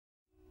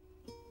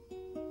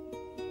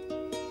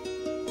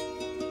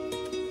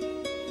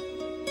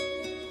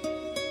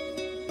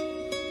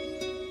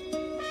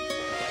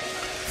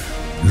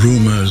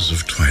Rumours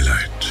of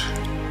twilight,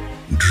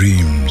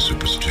 dream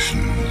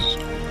superstitions,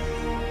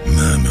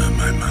 murmur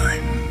my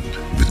mind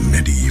with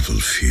medieval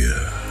fear.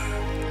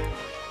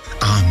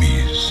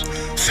 Armies,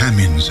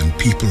 famines and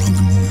people on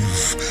the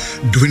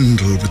move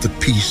dwindle with the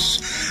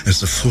peace as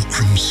the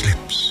fulcrum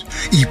slips.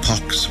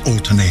 Epochs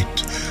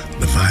alternate,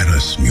 the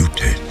virus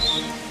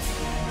mutates,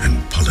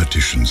 and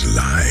politicians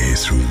lie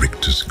through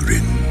rictus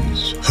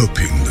grins,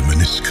 hoping the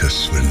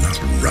meniscus will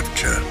not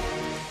rupture.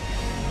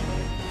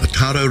 The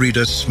tarot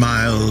reader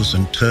smiles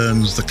and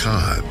turns the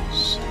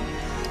cards.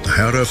 The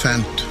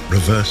Hierophant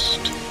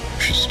reversed,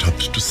 she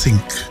stops to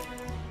think.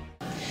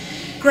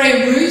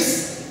 Graham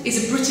Roos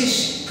is a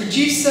British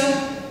producer,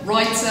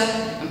 writer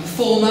and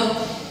performer.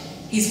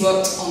 He's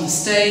worked on the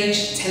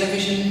stage,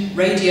 television,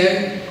 radio,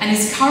 and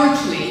is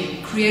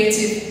currently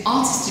creative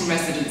artist in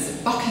residence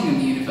at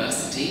Buckingham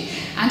University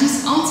and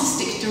is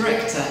artistic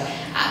director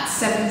at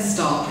 7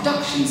 Star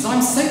Productions.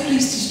 I'm so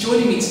pleased he's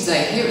joining me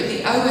today here at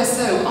the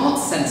OSO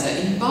Arts Centre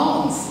in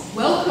Barnes.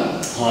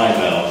 Welcome. Hi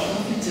Mel.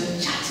 Lovely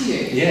to chat to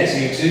you. Yes,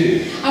 you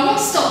too. I want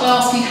to start by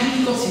asking how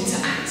you got into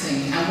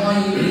acting and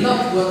why you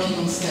loved working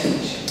on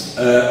stage.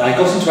 I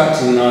got into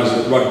acting when I was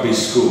at rugby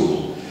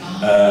school,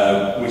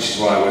 which is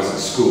why I was at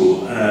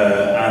school, and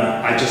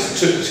I just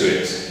took to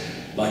it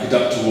like a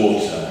duck to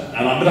water.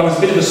 But I was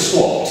a bit of a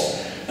swot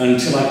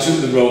until I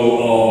took the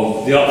role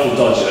of the Artful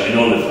Dodger in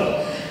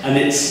Oliver, and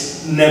it's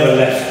never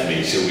left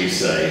me, shall we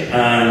say.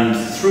 And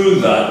through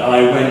that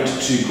I went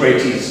to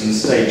Great Eastern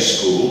Stage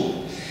School,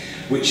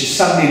 which is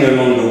sadly no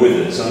longer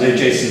with us. I know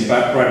Jason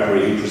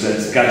Bradbury, who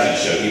presents the Gadget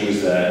Show, he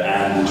was there,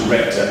 and the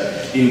director,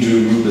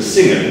 Indu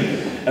Rubasingham.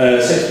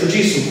 So it's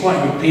produced some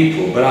quite good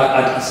people,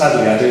 but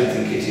sadly I don't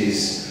think it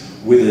is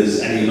with us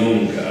any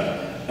longer.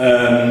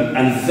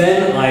 And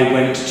then I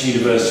went to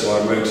university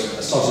where I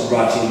started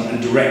writing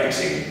and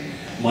directing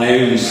my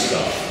own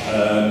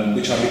stuff,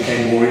 which I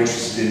became more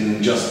interested in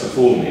than just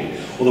performing.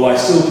 Although I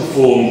still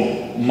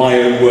perform my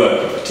own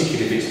work,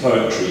 particularly if it's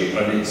poetry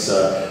and it's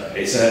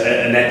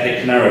an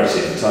epic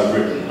narrative that I've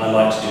written. I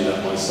like to do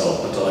that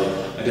myself, but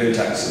I don't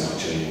act so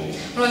much anymore.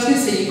 Well, I was going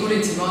to say you got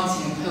into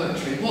writing and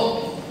poetry.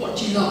 What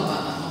do you love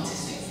about that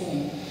artistic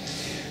form?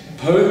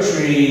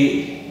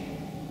 Poetry,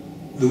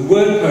 the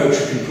word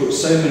poetry can put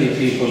so many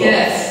people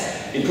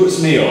off. It puts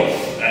me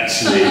off,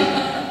 actually,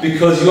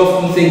 because you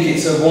often think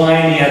it's a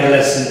whiny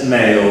adolescent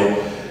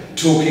male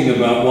talking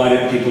about why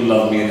don't people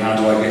love me and how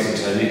do I get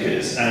into her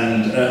knickers,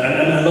 and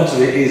a lot of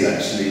it is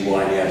actually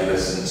whiny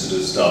adolescent sort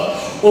of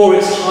stuff. Or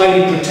it's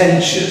highly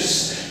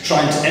pretentious,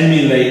 trying to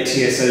emulate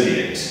T.S.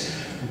 Eliot,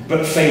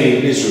 but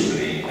failing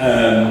miserably.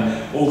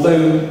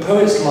 Although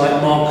poets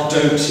like Mark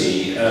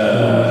Doty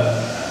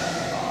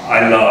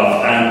I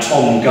love, and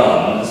Tom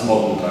Gunn as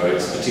modern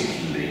poets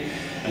particularly,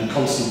 and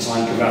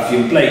Constantine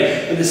Cavafy and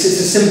Blake, but it's the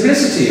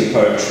simplicity of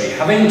poetry,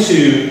 having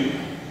to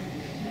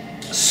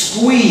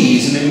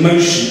squeeze an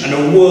emotion and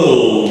a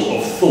world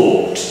of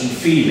thought and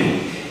feeling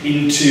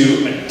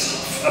into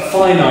a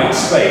finite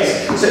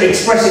space. So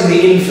expressing the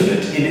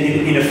infinite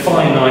in a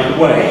finite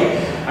way,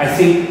 I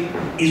think,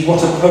 is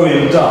what a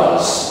poem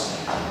does.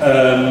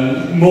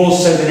 More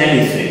so than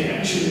anything,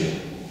 actually.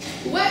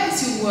 Where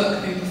has your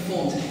work been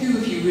performed and who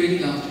have you really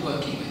loved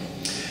working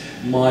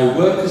with? My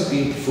work has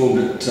been performed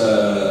at,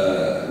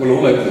 well,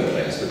 all over the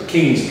place, but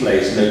King's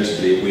Place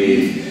notably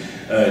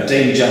with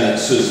Dame Janet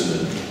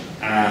Sussman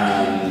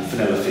and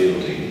Fenella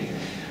Fielding,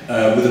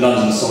 with the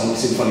London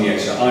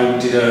Sinfonietta.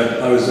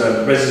 I was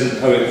a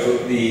resident poet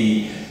for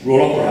the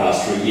Royal Opera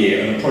House for a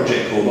year on a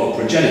project called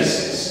Opera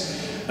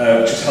Genesis,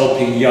 which was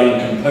helping young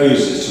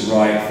composers to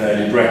write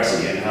their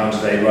libretti and how do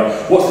they write.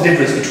 What's the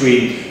difference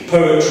between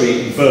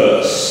poetry,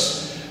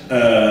 verse,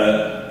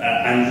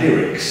 and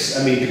lyrics?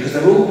 I mean, because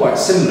they're all quite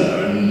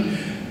similar, and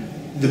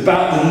the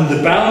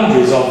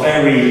boundaries are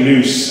very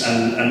loose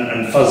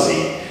and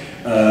fuzzy.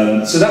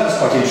 So that was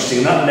quite interesting,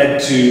 and that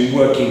led to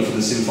working for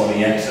the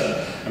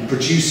Sinfonietta and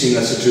producing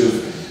a sort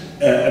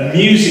of a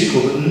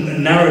musical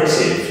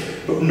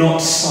narrative, but not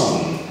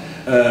sung.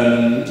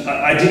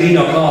 I did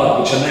Enoch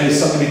Arden, which I know has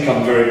suddenly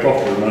become very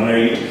popular, and I know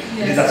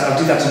I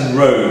did that in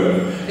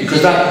Rome,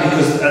 because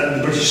at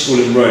the British School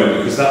in Rome,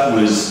 because that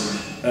was,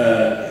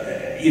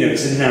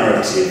 it's a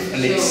narrative,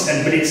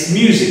 and but it's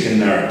music and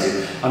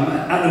narrative.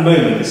 At the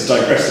moment, it's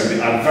digressing,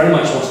 but I very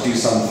much want to do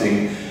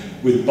something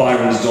with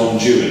Byron's Don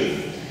Juan,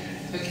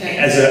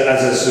 as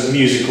a sort of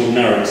musical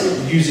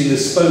narrative, using the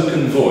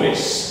spoken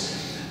voice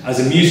as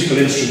a musical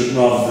instrument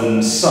rather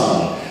than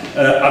sung.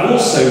 I've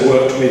also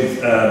worked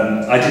with,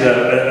 I did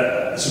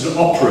a sort of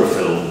opera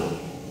film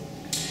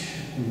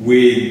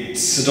with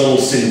Sir Donald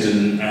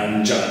Sinden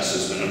and Janet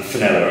Sussman and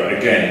Fenella,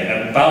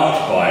 again,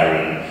 about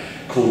Byron,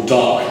 called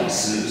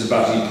Darkness, and it was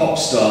about a pop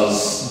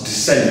star's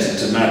descent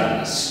into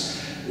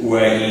madness,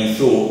 where he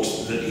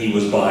thought that he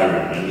was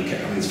Byron, and he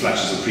kept having these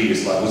flashes of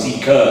previous life. Was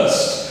he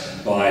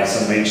cursed by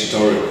some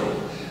ancient oracle?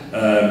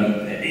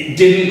 It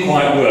didn't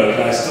quite work,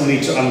 and I still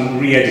need to, I'm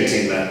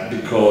re-editing that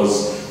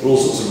because, for all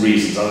sorts of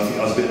reasons, I think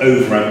I was a bit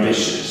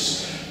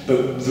over-ambitious,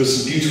 but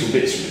there's some beautiful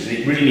bits from it, and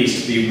it really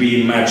needs to be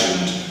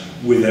reimagined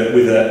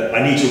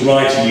I need to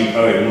write a new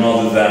poem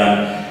rather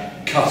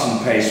than cut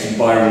and paste from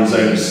Byron's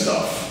own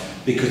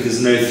stuff, because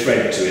there's no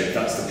thread to it.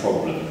 That's the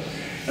problem.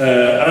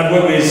 And I've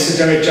worked with Sir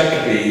Derek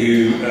Jacobi,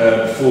 who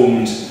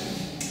performed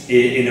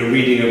in a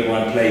reading of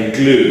my play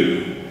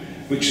Glue,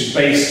 which was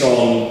based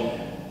on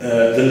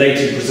the late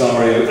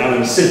impresario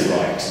Alan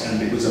Silverite,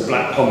 and it was a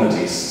black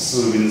comedy,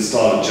 sort of in the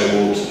style of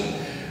Joe Orton.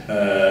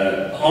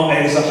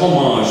 It was a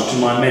homage to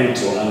my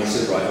mentor, Alan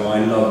Silverite, who I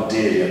love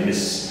dearly and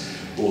miss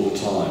all the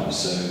time.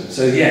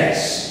 So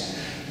yes.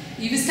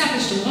 You've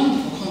established a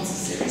wonderful concert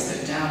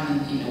series, though,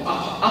 down in,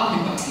 up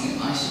in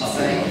Buckingham, I should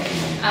say.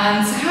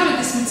 And so how did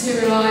this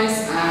materialise?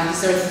 And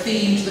is there a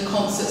theme to the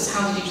concerts?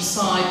 How did you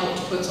decide what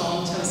to put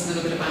on? Tell us a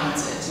little bit about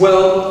it.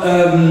 Well,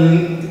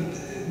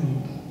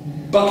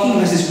 Buckingham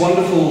has this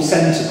wonderful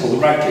centre called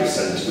the Radcliffe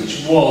Centre,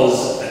 which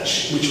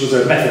was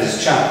a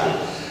Methodist chapel,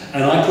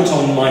 and I put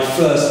on my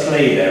first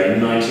play there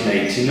in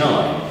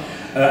 1989.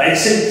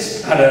 It's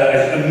since had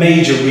a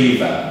major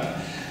revamp.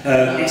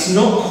 It's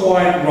not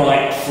quite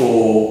right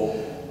for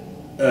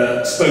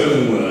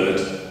spoken word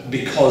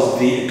because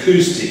the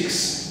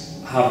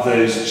acoustics have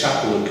those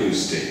chapel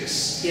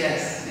acoustics.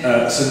 Yes.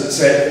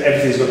 So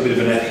everything's got a bit of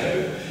an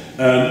echo.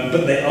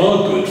 But they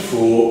are good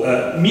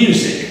for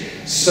music.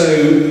 So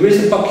there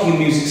is a Buckingham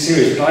music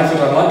series, but I thought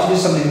I'd like to do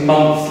something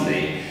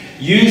monthly,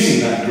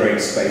 using that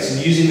great space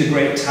and using the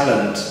great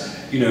talent,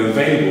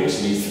 available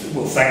to me.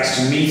 Well, thanks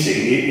to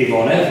meeting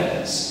Yvonne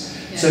Evans.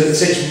 Yes. So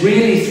it's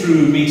really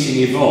through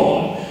meeting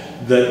Yvonne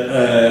that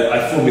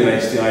I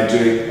formulated the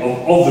idea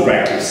of the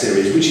Radcliffe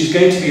series, which is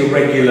going to be a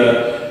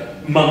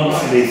regular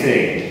monthly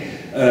thing.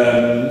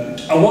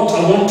 What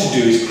I want to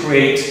do is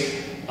create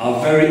our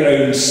very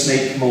own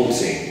snake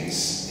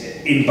maltings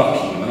in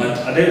Buckingham, and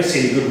I don't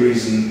see any good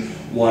reason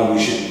why we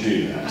shouldn't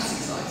do that. That's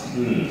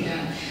exciting.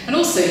 Yeah. And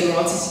also, you're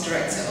artistic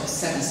director of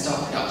 7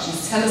 Star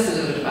Productions. Tell us a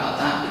little bit about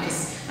that,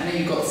 because I know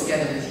you got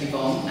together with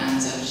Yvonne,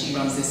 and she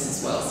runs this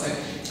as well. So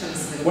tell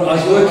us a little bit. I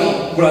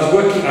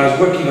was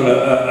working on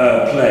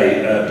a play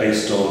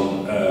based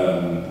on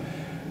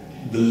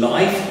the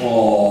life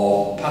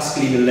of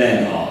Pascalina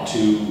Leonhardt,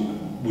 who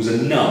was a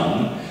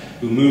nun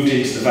who moved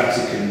into the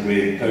Vatican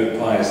with Pope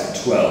Pius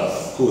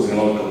XII, causing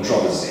a lot of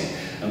controversy.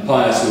 And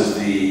Pius was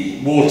the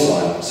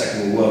wartime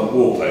Second World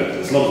War Pope.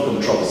 There's a lot of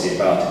controversy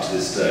about it to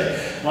this day.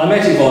 And I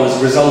met Yvonne as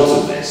a result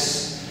of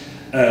this.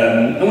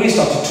 And we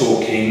started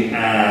talking,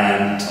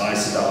 and I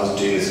said that I was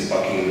doing this at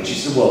Buckingham, and she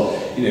said, well,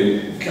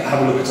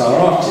 have a look at our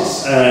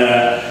artists.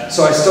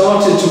 So I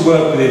started to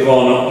work with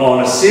Yvonne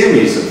on a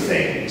series of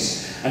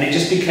things, and it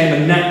just became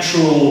a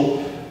natural,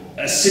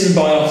 a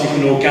symbiotic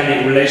and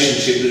organic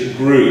relationship that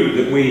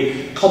grew, that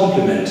we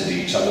complemented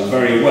each other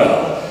very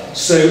well.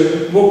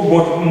 So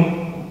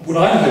what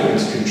I'm hoping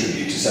to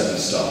contribute to 7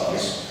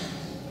 Stars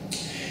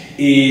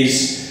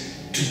is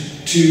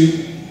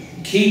to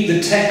keep the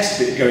text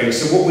bit going.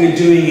 So what we're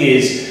doing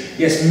is,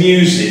 yes,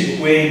 music,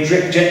 we're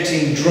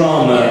injecting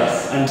drama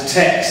and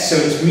text. So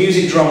it's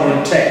music, drama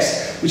and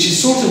text, which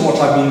is sort of what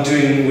I've been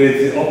doing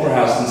with the Opera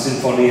House and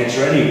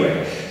Sinfonietta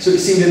anyway. So it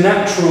seemed a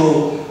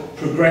natural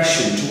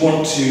progression to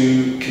want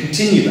to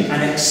continue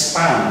and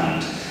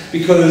expand,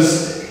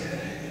 because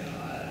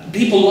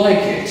people like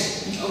it.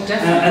 Oh,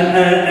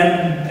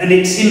 definitely. And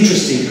it's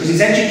interesting because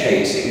it's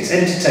educating, it's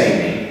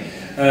entertaining,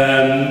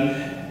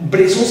 but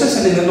it's also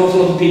something that not a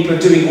lot of people are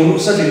doing, or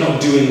certainly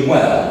not doing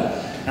well.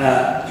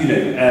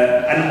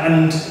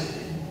 And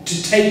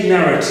to take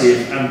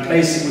narrative and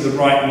place it with the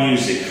right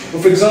music.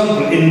 Well, for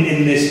example,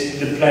 in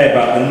the play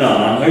about the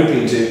nun, I'm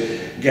hoping to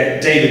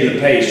get David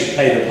LePage to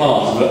play the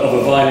part of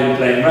a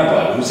violin-playing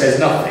rabbi who says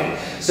nothing.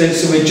 So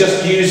we're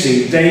just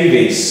using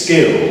David's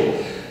skill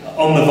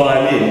on the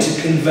violin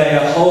to convey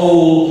a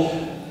whole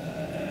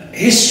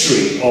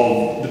history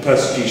of the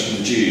persecution of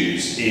the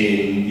Jews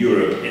in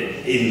Europe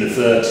in the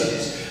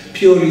 30s,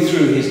 purely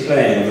through his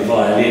playing of the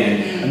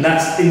violin, and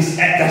that is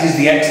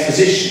the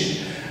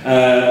exposition.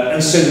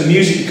 And so the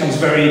music becomes a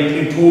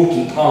very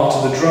important part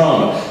of the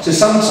drama. So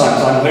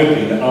sometimes I'm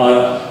hoping that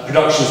our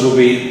productions will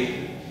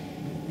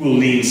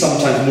lean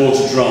sometimes more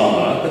to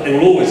drama, but they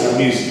will always have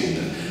music in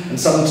them, and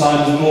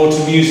sometimes more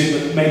to music,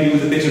 but maybe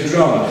with a bit of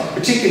drama,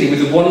 particularly with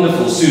the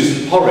wonderful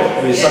Susan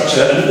Porritt, who is such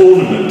an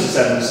ornament to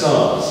 7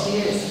 Stars. She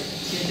is.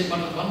 She's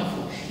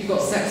wonderful. You've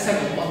got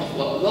several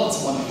wonderful, lots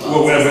of wonderful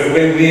Well,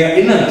 we are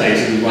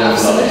inundated with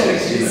wonderful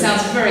artists. It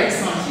sounds very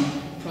exciting.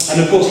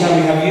 And of course now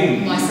we have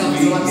you. Myself,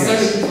 so I'm so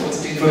looking forward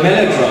to doing for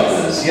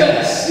melodramas,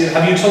 yes.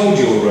 Have you told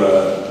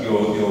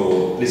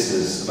your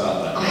listeners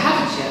about that? I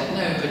haven't yet,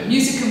 no, but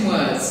music and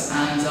words,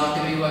 and I'm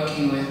going to be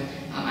working with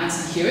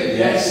Anthony Hewitt,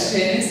 yes, the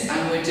pianist,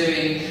 and we're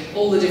doing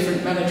all the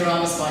different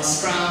melodramas by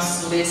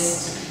Strauss,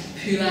 Liszt,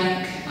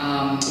 Poulenc,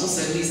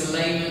 also Lisa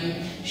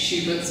Lehmann,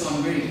 Schubert, so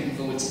I'm really looking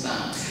forward to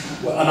that.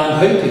 Well, and I'm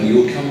hoping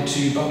you'll come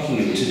to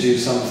Buckingham to do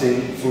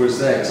something for us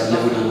there, because I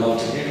know we'd love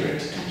to hear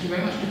it. Thank you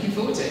very much, looking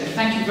forward to it, and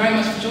thank you very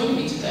much for joining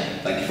me today.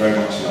 Thank you very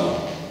much,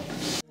 Noel.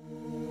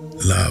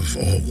 Love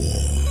or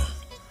war,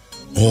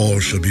 all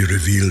shall be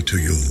revealed to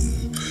you,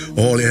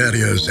 all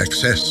areas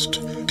accessed,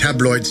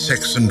 tabloid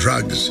sex and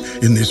drugs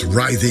in this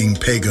writhing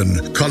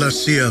pagan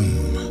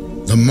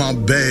Colosseum. The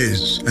mob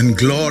bays and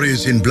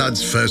glories in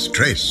blood's first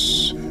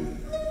trace.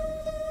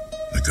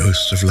 The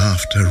ghost of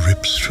laughter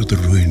rips through the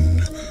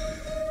ruin,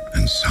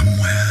 and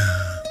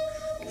somewhere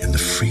in the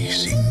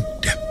freezing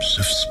depths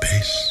of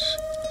space,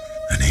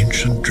 an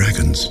ancient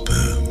dragon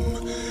sperm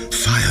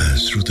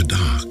fires through the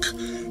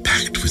dark,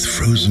 packed with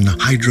frozen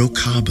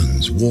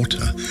hydrocarbons,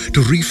 water,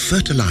 to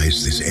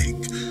refertilize this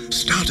egg,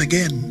 start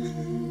again,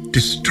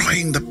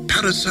 destroying the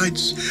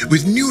parasites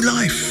with new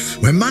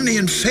life, where money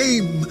and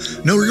fame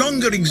no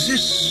longer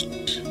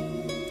exist.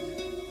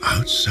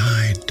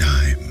 Outside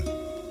time,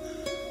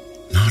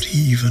 not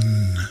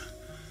even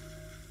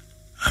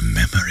a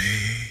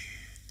memory.